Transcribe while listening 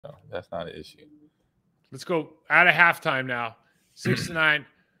not an issue. Let's go out of halftime now. 6-9.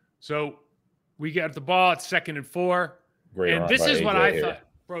 So we get the ball at 2nd and 4. Great and run this by is what AJ I here. thought,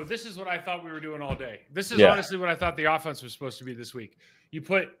 bro. This is what I thought we were doing all day. This is honestly what I thought the offense was supposed to be this week. You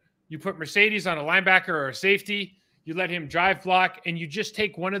put Mercedes on a linebacker or a safety. You let him drive block, and you just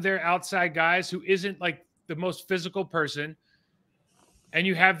take one of their outside guys who isn't like the most physical person, and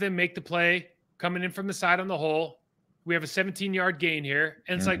you have them make the play coming in from the side on the hole. We have a 17-yard gain here,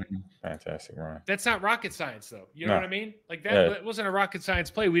 and it's like fantastic run. That's not rocket science, though. You know what I mean? Like that wasn't a rocket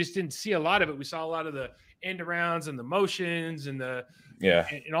science play. We just didn't see a lot of it. We saw a lot of the end arounds and the motions and the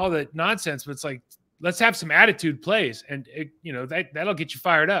and all the nonsense. But it's like, let's have some attitude plays, and that'll get you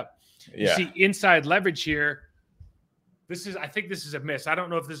fired up. You see inside leverage here. I think this is a miss. I don't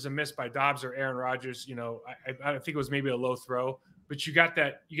know if this is a miss by Dobbs or Aaron Rodgers. I think it was maybe a low throw. But you got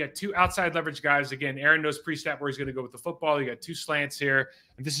 2 outside leverage guys. Again, Aaron knows pre-snap where he's going to go with the football. You got 2 slants here.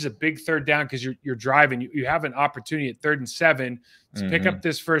 And this is a big 3rd down because you're driving. You have an opportunity at 3rd and 7 to pick up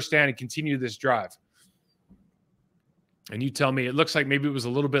this first down and continue this drive. And you tell me, it looks like maybe it was a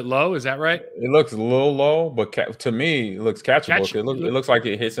little bit low. Is that right? It looks a little low, but to me, it looks catchable. It looks like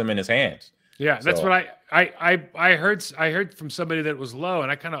it hits him in his hands. Yeah, that's what I heard. I heard from somebody that it was low,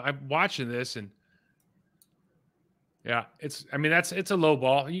 and I'm watching this and. Yeah, it's a low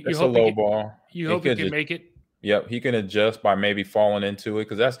ball. It's a low ball. You hope he can make it. Yep, he can adjust by maybe falling into it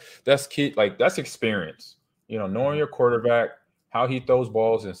because that's key. Like that's experience. Knowing your quarterback, how he throws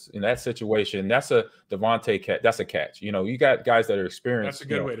balls in that situation. That's a Devontae catch. That's a catch. You got guys that are experienced.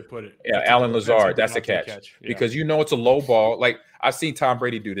 That's a good way to put it. Yeah, Alan Lazard. That's a catch. Yeah. Because it's a low ball. Like I've seen Tom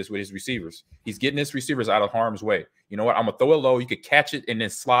Brady do this with his receivers. He's getting his receivers out of harm's way. You know what? I'm gonna throw it low. You could catch it and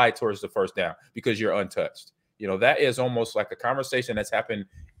then slide towards the first down because you're untouched. That is almost like a conversation that's happened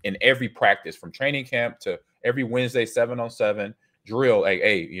in every practice from training camp to every Wednesday 7-on-7 drill. Like,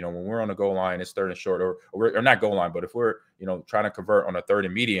 hey, when we're on the goal line, it's 3rd and short, or not goal line, but if we're trying to convert on a 3rd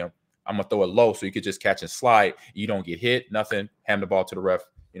and medium, I'm gonna throw it low so you could just catch and slide. You don't get hit, nothing. Hand the ball to the ref.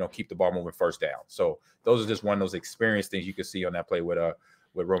 Keep the ball moving, first down. So those are just one of those experience things you can see on that play with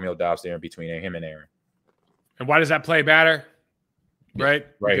Romeo Doubs there in between him and Aaron. And why does that play matter? Right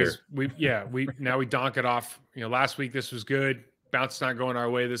because here. We donk it off. Last week this was good. Bounce not going our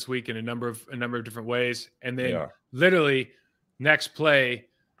way this week in a number of different ways. And then literally next play,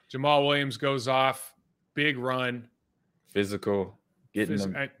 Jamal Williams goes off, big run, physical, getting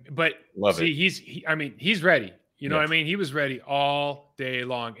them. But he's ready. You know what I mean? He was ready all day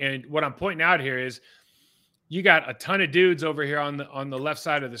long. And what I'm pointing out here is you got a ton of dudes over here on the left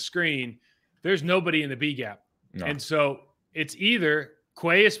side of the screen. There's nobody in the B gap. No. And so it's either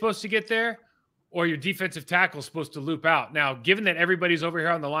Quay is supposed to get there or your defensive tackle is supposed to loop out. Now, given that everybody's over here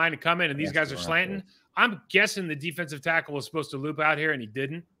on the line to come in and these guys are slanting, I'm guessing the defensive tackle was supposed to loop out here and he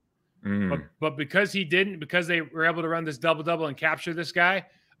didn't. But because he didn't, because they were able to run this double and capture this guy,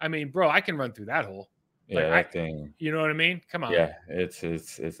 bro, I can run through that hole. Yeah, that thing. You know what I mean? Come on. Yeah,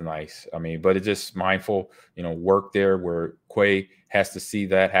 it's nice. But it's just mindful, work there where Quay has to see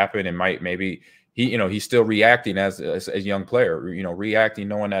that happen and maybe he's still reacting as a young player, reacting,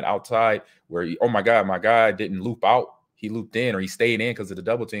 knowing that outside where, oh my God, my guy didn't loop out. He looped in or he stayed in because of the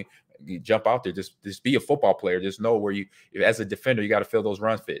double team. You jump out there, just be a football player. Just know where as a defender, you got to fill those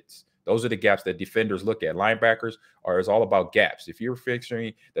run fits. Those are the gaps that defenders look at. Linebackers it's all about gaps. If you're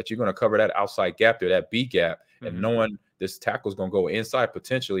figuring that you're going to cover that outside gap there, that B gap, and knowing this tackle's going to go inside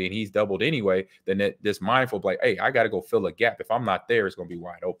potentially, and he's doubled anyway, then this mindful, like, hey, I got to go fill a gap. If I'm not there, it's going to be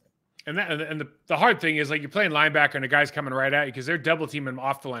wide open. And the hard thing is, like, you're playing linebacker and the guy's coming right at you because they're double teaming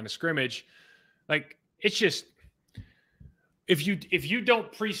off the line of scrimmage. Like, it's just if you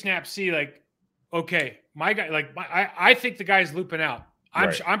don't pre-snap see, like, okay, my guy, like, I think the guy's looping out.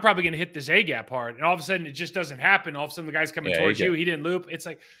 I'm probably going to hit this A gap hard, and all of a sudden it just doesn't happen. All of a sudden the guy's coming towards you. He didn't loop. It's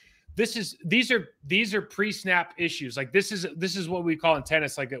like these are pre-snap issues. Like this is what we call in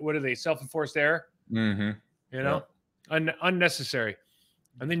tennis. Like, what are they? Self-enforced error. Unnecessary.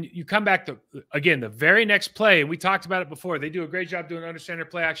 And then you come back to, again, the very next play, and we talked about it before. They do a great job doing understand their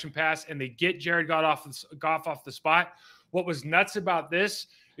play action pass, and they get Jared Goff off the spot. What was nuts about this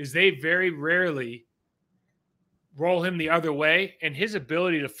is they very rarely roll him the other way, and his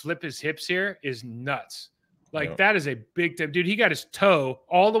ability to flip his hips here is nuts. Like, that is a big time. Dude, he got his toe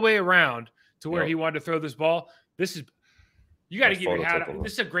all the way around to where he wanted to throw this ball. You got to give your hat out.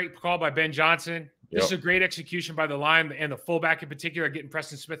 This is a great call by Ben Johnson. This is a great execution by the line and the fullback in particular, getting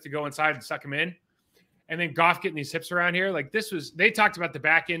Preston Smith to go inside and suck him in. And then Goff getting these hips around here. Like, they talked about the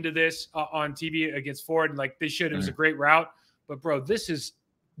back end of this on TV against Ford, and like it was a great route. But bro, this is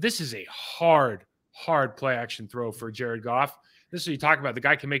a hard play action throw for Jared Goff. This is what you talk about. The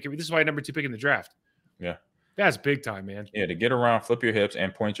guy can make it. This is why number 2 pick in the draft. Yeah. That's big time, man. Yeah, to get around, flip your hips,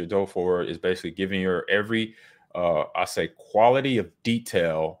 and point your toe forward is basically giving your every, I say, quality of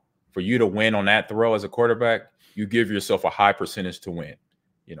detail for you to win on that throw as a quarterback. You give yourself a high percentage to win.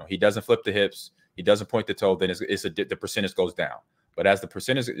 You know, he doesn't flip the hips, he doesn't point the toe, then the percentage goes down. But as the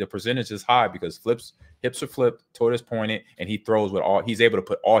percentage is high because hips are flipped, toe is pointed, and he throws with all. He's able to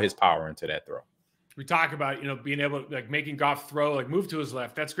put all his power into that throw. We talk about, being able to, like, making Goff throw, like, move to his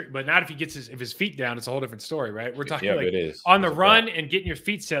left. That's great. But not if he gets his feet down. It's a whole different story, right? We're talking like it is. On the run and getting your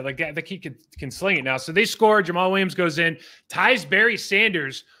feet set like that. The kid can sling it now. So they score. Jamal Williams goes in, ties Barry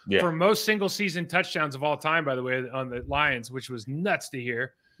Sanders for most single season touchdowns of all time, by the way, on the Lions, which was nuts to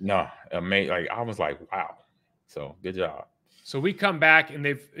hear. No, amazing. Like, I was like, wow. So good job. So we come back and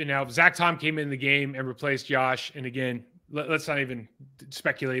now Zach Tom came in the game and replaced Josh. And again, let's not even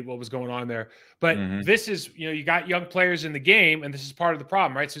speculate what was going on there. But this is, you got young players in the game, and this is part of the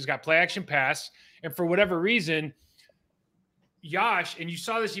problem, right? So he's got play action pass. And for whatever reason, Josh, and you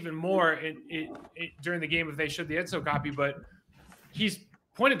saw this even more during the game if they showed the Enzo copy, but he's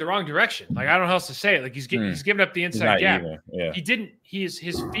pointed the wrong direction. Like, I don't know how else to say it. Like, he's giving up the inside gap. Yeah. He didn't, his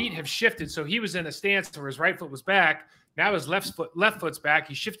feet have shifted. So he was in a stance where his right foot was back. Now his left foot's back.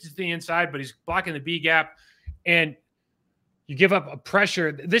 He shifted to the inside, but he's blocking the B gap. And you give up a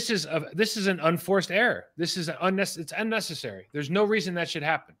pressure. This is an unforced error. This is it's unnecessary. There's no reason that should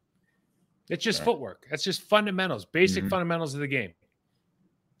happen. It's just footwork. That's just fundamentals, basic fundamentals of the game.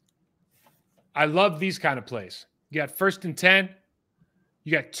 I love these kind of plays. You got 1st and 10.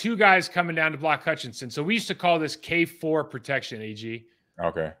 You got 2 guys coming down to block Hutchinson. So we used to call this K4 protection, AG.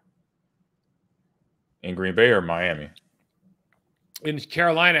 Okay. In Green Bay or Miami? In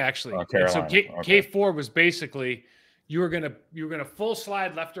Carolina, actually. Oh, Carolina. So K4 was basically you were gonna full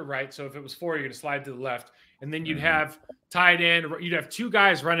slide left or right. So if it was 4, you're gonna slide to the left, and then you'd have tight end. You'd have 2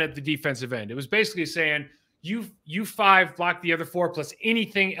 guys running at the defensive end. It was basically saying you 5 block the other 4 plus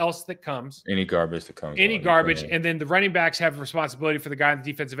anything else that comes. Any garbage that comes. Any garbage, and then the running backs have responsibility for the guy on the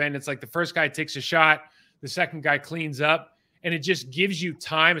defensive end. It's like the first guy takes a shot, the second guy cleans up, and it just gives you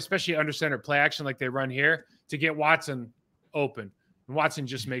time, especially under center play action like they run here, to get Watson open. Watson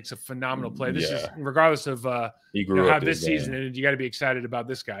just makes a phenomenal play. This is regardless of he grew up how this season ended. You got to be excited about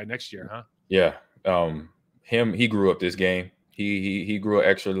this guy next year, huh? Yeah, he grew up this game. He grew an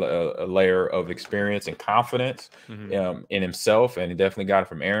extra layer of experience and confidence in himself, and he definitely got it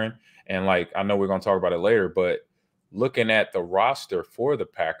from Aaron. And like, I know we're going to talk about it later, but looking at the roster for the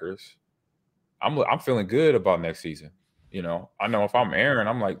Packers, I'm feeling good about next season. I know if I'm Aaron,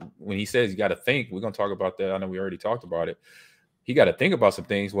 I'm like, when he says you got to think, we're going to talk about that. I know we already talked about it. He got to think about some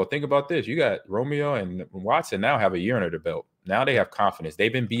things. Well, think about this. You got Romeo and Watson now have a year under their belt. Now they have confidence.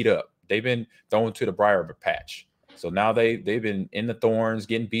 They've been beat up. They've been thrown to the briar patch. So now they've been in the thorns,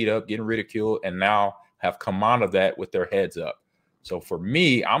 getting beat up, getting ridiculed, and now have come out of that with their heads up. So for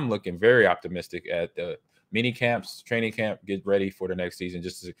me, I'm looking very optimistic at the mini camps, training camp, get ready for the next season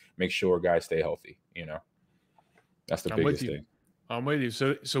just to make sure guys stay healthy. That's the biggest thing. I'm with you.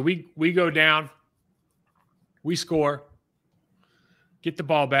 So we go down, we score. Get the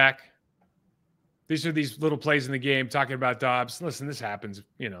ball back. These are these little plays in the game talking about Dobbs. Listen, this happens,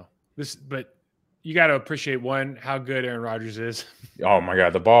 but you got to appreciate how good Aaron Rodgers is. Oh my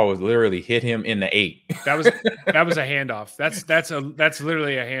God. The ball was literally hit him in the 8. That was a handoff. That's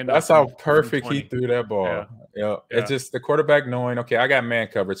literally a handoff. That's how perfect he threw that ball. Yeah. It's just the quarterback knowing, okay, I got man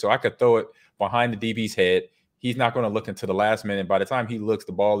covered, so I could throw it behind the DB's head. He's not going to look until the last minute. By the time he looks,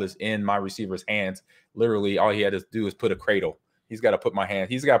 the ball is in my receiver's hands. Literally, all he had to do is put a cradle. He's got to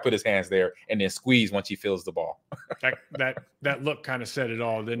put his hands there and then squeeze once he feels the ball. that look kind of said it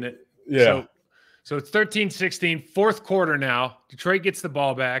all, didn't it? Yeah. So it's 13-16, fourth quarter now. Detroit gets the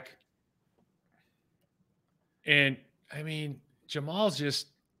ball back. And I mean, Jamal's you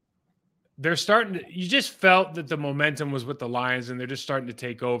just felt that the momentum was with the Lions and they're just starting to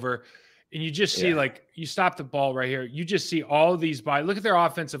take over. And you just see, you stop the ball right here. You just see all these look at their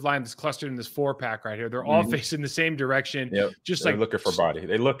offensive line that's clustered in this 4-pack right here. They're all facing the same direction. Yep. Just they're looking for body.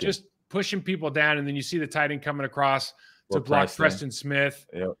 They look just pushing people down. And then you see the tight end coming across to block Preston Smith.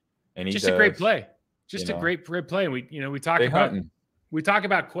 Yep. And just a great play. Just a great play. And we talk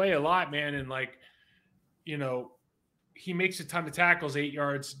about Quay a lot, man. And he makes a ton of tackles 8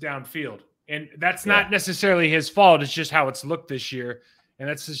 yards downfield. And that's not necessarily his fault. It's just how it's looked this year. And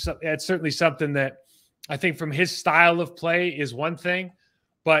that's certainly something that I think from his style of play is one thing,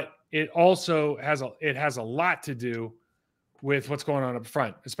 but it also has a lot to do with what's going on up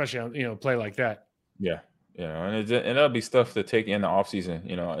front, especially on a play like that. Yeah, and that'll be stuff to take in the offseason.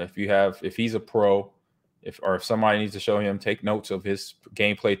 If he's a pro, if somebody needs to show him, take notes of his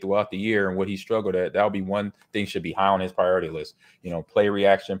gameplay throughout the year and what he struggled at, that'll be one thing should be high on his priority list. Play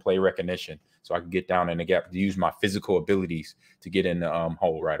reaction, play recognition, so I can get down in the gap to use my physical abilities to get in the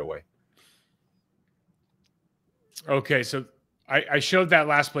hole right away. Okay, so I showed that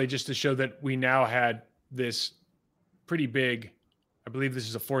last play just to show that we now had this pretty big, I believe this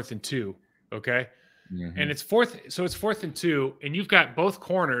is a 4th and 2, okay? Mm-hmm. And it's 4th and 2, and you've got both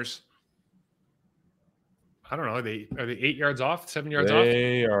corners. I don't know, are they 8 yards off, 7 yards off?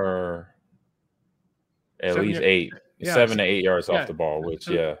 They are at least 8, 7 to 8 yards off the ball, which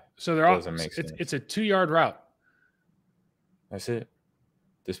so they're off. It's a 2-yard route. That's it.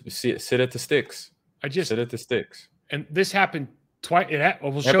 Just sit at the sticks. Sit at the sticks. And this happened twice. It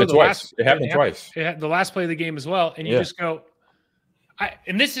happened twice. The last play of the game as well. And you just go,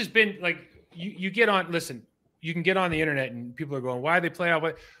 and this has been like, you get on, listen, you can get on the internet and people are going, why do they play off?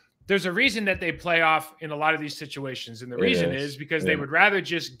 There's a reason that they play off in a lot of these situations. And the reason is because they would rather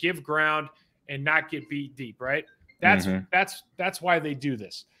just give ground and not get beat deep, right? That's why they do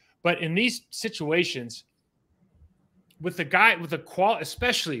this. But in these situations, with the guy,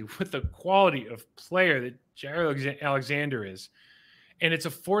 especially with the quality of player that Jaire Alexander is, and it's a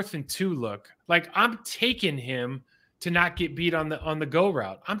 4th and 2 look, like I'm taking him to not get beat on the go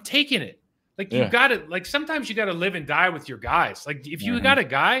route. I'm taking it. Like you got to, like sometimes you got to live and die with your guys. Like if you got a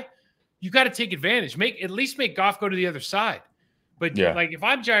guy, you got to take advantage. At least make Goff go to the other side. But like if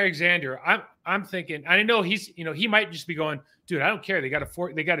I'm Jaire Alexander, I'm thinking, I know he's, he might just be going, dude, I don't care. They got a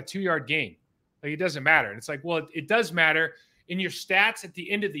 2-yard gain. Like it doesn't matter. And it's like, well, it does matter in your stats at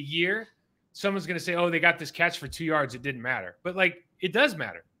the end of the year. Someone's going to say, oh, they got this catch for 2 yards. It didn't matter. But like, it does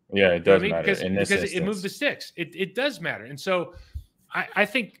matter. Yeah, it does matter. Because it moved the sticks. It does matter. And so I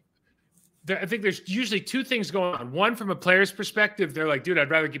think there's usually 2 things going on. One, from a player's perspective, they're like, dude, I'd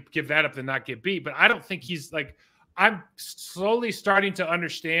rather give that up than not get beat. But I don't think he's like, I'm slowly starting to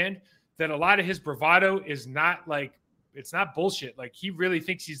understand that a lot of his bravado is not like, it's not bullshit. Like he really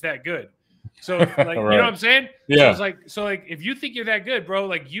thinks he's that good. So like, right. You know what I'm saying? Yeah. So like, if you think you're that good, bro,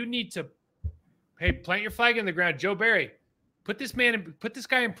 like you need to, hey, plant your flag in the ground. Joe Barry, put this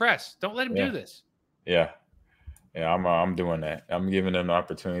guy in press. Don't let him do this. Yeah. Yeah. I'm doing that. I'm giving them the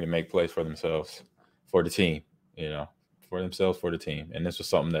opportunity to make plays for themselves, for the team, for themselves, for the team. And this was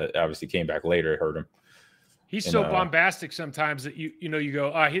something that obviously came back later. It hurt him. He's so bombastic sometimes that you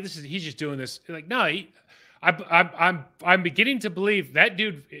go, oh, he's just doing this. Like, no, I'm beginning to believe that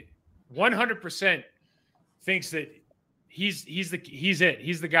dude 100% thinks that he's it.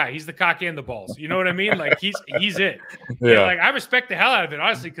 He's the guy. He's the cock and the balls. You know what I mean? Like he's it. Yeah. And like I respect the hell out of it,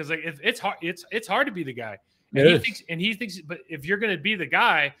 honestly, because like it's hard. It's hard to be the guy. And he thinks. But if you're going to be the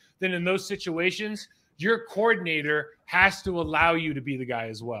guy, then in those situations, your coordinator has to allow you to be the guy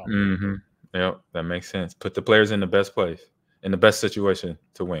as well. Mm-hmm. Yep, that makes sense. Put the players in the best place, in the best situation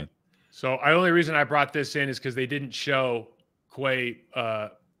to win. So the only reason I brought this in is because they didn't show Quay.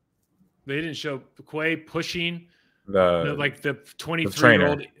 They didn't show Quay pushing the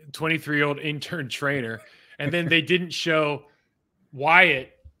 23-year-old intern trainer, and then they didn't show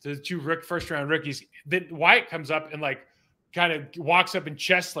Wyatt, the 2 first-round rookies. Then Wyatt comes up and like kind of walks up and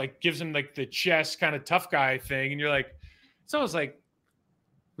gives him like the chest kind of tough guy thing, and you're like, it's almost like,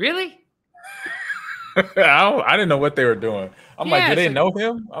 really? I didn't know what they were doing. I'm like, do they know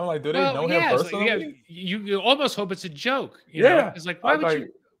him? I'm like, do they know him personally? Like, you almost hope it's a joke. You know? It's like,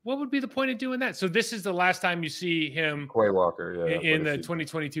 what would be the point of doing that? So this is the last time you see him, Quay Walker, in the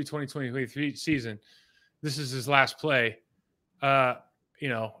 2022-2023 season. This is his last play. I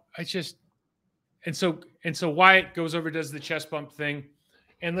just, and so Wyatt goes over, does the chest bump thing.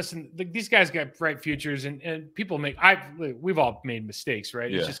 And listen, these guys got bright futures, and people we've all made mistakes,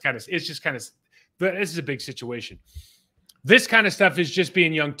 right? Yeah. It's just kind of, but this is a big situation. This kind of stuff is just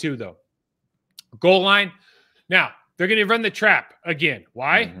being young too, though. Goal line. Now, they're going to run the trap again.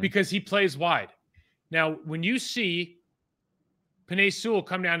 Why? Mm-hmm. Because he plays wide. Now, when you see Penei Sewell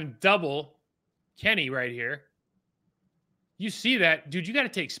come down and double Kenny right here, you see that, dude, you got to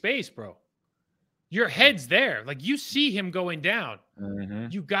take space, bro. Your head's there. Like, you see him going down. Mm-hmm.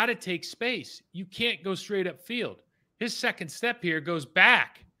 You got to take space. You can't go straight up field. His second step here goes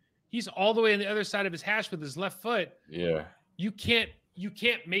back. He's all the way on the other side of his hash with his left foot. Yeah. You can't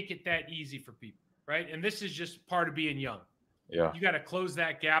make it that easy for people, right? And this is just part of being young. Yeah. You got to close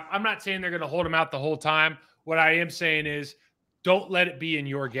that gap. I'm not saying they're going to hold him out the whole time. What I am saying is don't let it be in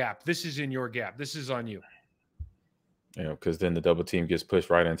your gap. This is in your gap. This is on you. Because then the double team gets pushed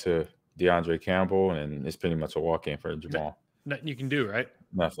right into DeAndre Campbell, and it's pretty much a walk-in for Jamal. Nothing you can do, right?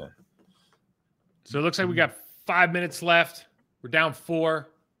 Nothing. So it looks like we got 5 minutes left. We're down 4.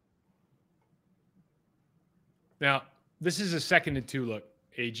 Now, this is a 2nd and 2 look,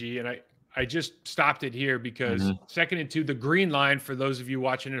 AG, and I just stopped it here because 2nd and 2, the green line, for those of you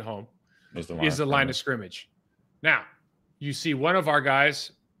watching at home, is the line of scrimmage. Now, you see one of our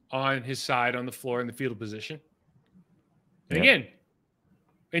guys on his side on the floor in the field position. And again,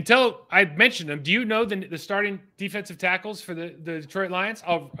 until I mentioned them, do you know the starting defensive tackles for the Detroit Lions?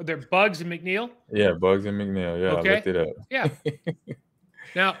 Oh, they're Buggs and McNeil? Yeah, Buggs and McNeil. Yeah, okay. I looked it up. Yeah.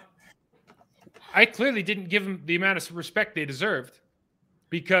 Now, I clearly didn't give them the amount of respect they deserved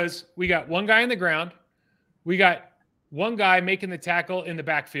because we got one guy on the ground, we got one guy making the tackle in the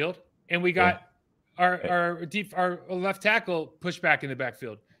backfield, and we got our left tackle pushed back in the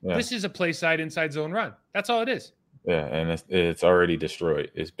backfield. Yeah. This is a play side inside zone run. That's all it is. Yeah, and it's already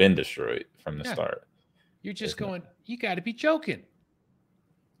destroyed. It's been destroyed from the start. You're just going, you got to be joking.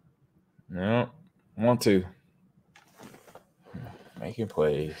 No, want to. Making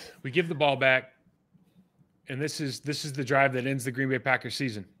plays. We give the ball back, and this is the drive that ends the Green Bay Packers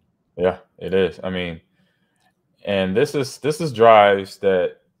season. Yeah, it is. I mean, and this is drives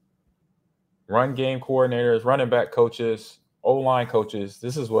that run game coordinators, running back coaches, O-line coaches,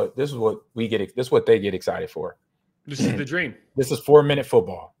 this is what we get. This is what they get excited for. This is the dream. This is 4-minute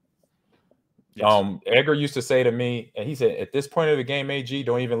football. Yes. Edgar used to say to me, and he said, at this point of the game, AG,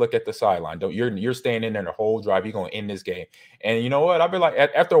 don't even look at the sideline. You're staying in there the whole drive. You're going to end this game. And you know what? I'll be like,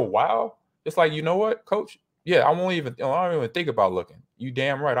 after a while, it's like, you know what, coach? Yeah, I don't even think about looking. You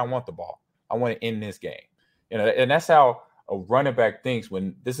damn right. I want the ball. I want to end this game. You know, and that's how a running back thinks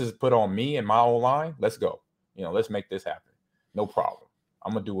when this is put on me and my own line. Let's go. You know, let's make this happen. No problem.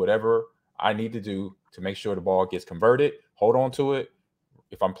 I'm going to do whatever I need to do to make sure the ball gets converted, hold on to it.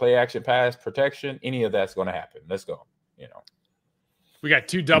 If I'm play action, pass, protection, any of that's going to happen. Let's go. You know, we got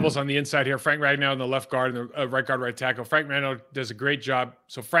two doubles on the inside here. Frank Ragnow on the left guard and the right guard, right tackle. Frank Ragnow does a great job.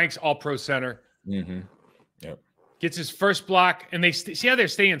 So Frank's all-pro center. Mm-hmm. Yep. Gets his first block, and they see how they're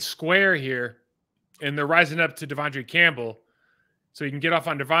staying square here, and they're rising up to Devondre Campbell. So you can get off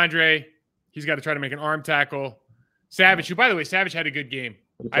on Devondre. He's got to try to make an arm tackle. Savage, who, by the way, Savage had a good game.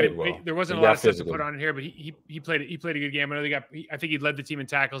 There wasn't a lot of stuff to put on in here, but he played a good game. I know I think he led the team in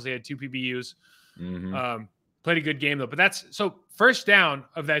tackles. They had 2 PBUs. Mm-hmm. Played a good game though. But that's so first down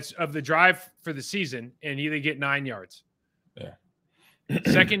of the drive for the season, and they get 9 yards. Yeah.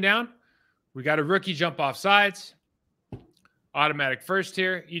 Second down, we got a rookie jump off sides. Automatic first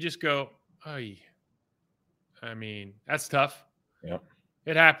here. You just go, I mean, that's tough. Yep.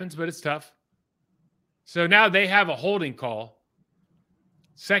 It happens, but it's tough. So now they have a holding call.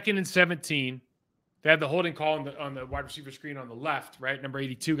 2nd and 17. They had the holding call on the wide receiver screen on the left, right? Number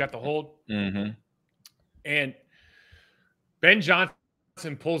 82 got the hold. Mm-hmm. And Ben Johnson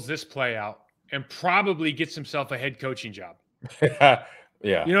pulls this play out and probably gets himself a head coaching job. Yeah.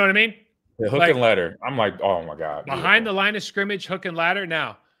 You know what I mean? The hook and ladder. I'm like, oh, my God. Behind the line of scrimmage, hook and ladder.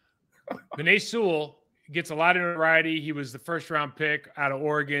 Now, Penei Sewell gets a lot of notoriety. He was the first-round pick out of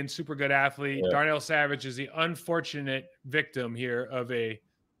Oregon, super good athlete. Yeah. Darnell Savage is the unfortunate victim here of a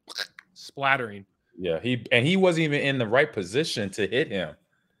splattering. Yeah, he wasn't even in the right position to hit him.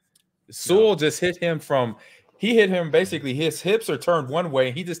 Sewell just hit him basically, his hips are turned one way,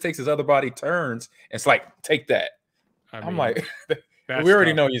 and he just takes his other body turns, and it's like, take that. I'm like, we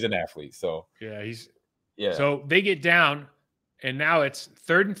already know he's an athlete, so. Yeah, So they get down, and now it's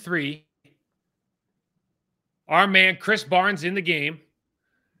 3rd and 3. Our man, Chris Barnes, in the game.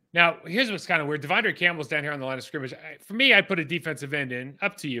 Now, here's what's kind of weird. Devondre Campbell's down here on the line of scrimmage. For me, I'd put a defensive end in.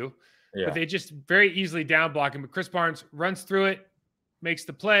 Up to you. Yeah. But they just very easily down block him. But Chris Barnes runs through it, makes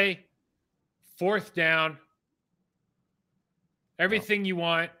the play. 4th down. Everything you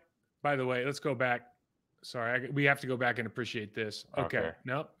want. By the way, let's go back. Sorry, we have to go back and appreciate this. Okay.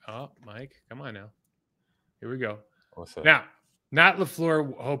 Nope. Oh, Mike, come on now. Here we go. What's up? Now, not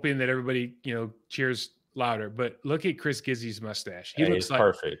LaFleur hoping that everybody, cheers louder, but look at Chris Gizzy's mustache. He looks like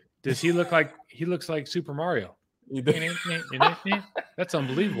perfect. Does he look like Super Mario? That's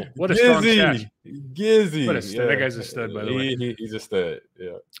unbelievable. What a strong stash. Gizzy. What a stud. That guy's a stud, by the way. He's a stud.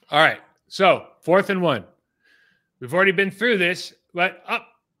 Yeah. All right. So 4th and 1. We've already been through this, but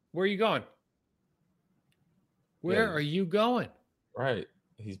where are you going? Where are you going? Right.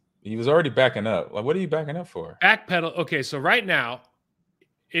 He was already backing up. Like, what are you backing up for? Backpedal. Okay, so right now,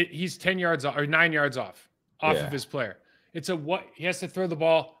 he's 10 yards off or 9 yards off of his player. It's he has to throw the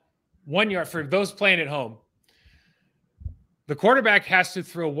ball 1 yard for those playing at home. The quarterback has to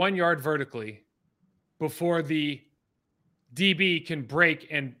throw 1 yard vertically before the DB can break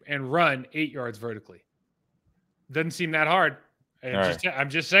and run 8 yards vertically. Doesn't seem that hard. I'm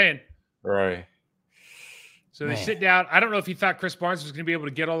just saying. Right. So they sit down. I don't know if he thought Chris Barnes was going to be able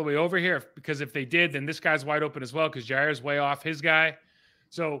to get all the way over here because if they did, then this guy's wide open as well because this guy's way off his guy.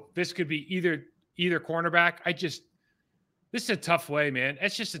 So this could be either cornerback. This is a tough way, man.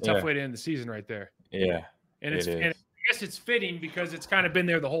 It's just a tough way to end the season right there. Yeah. And I guess it's fitting because it's kind of been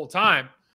there the whole time.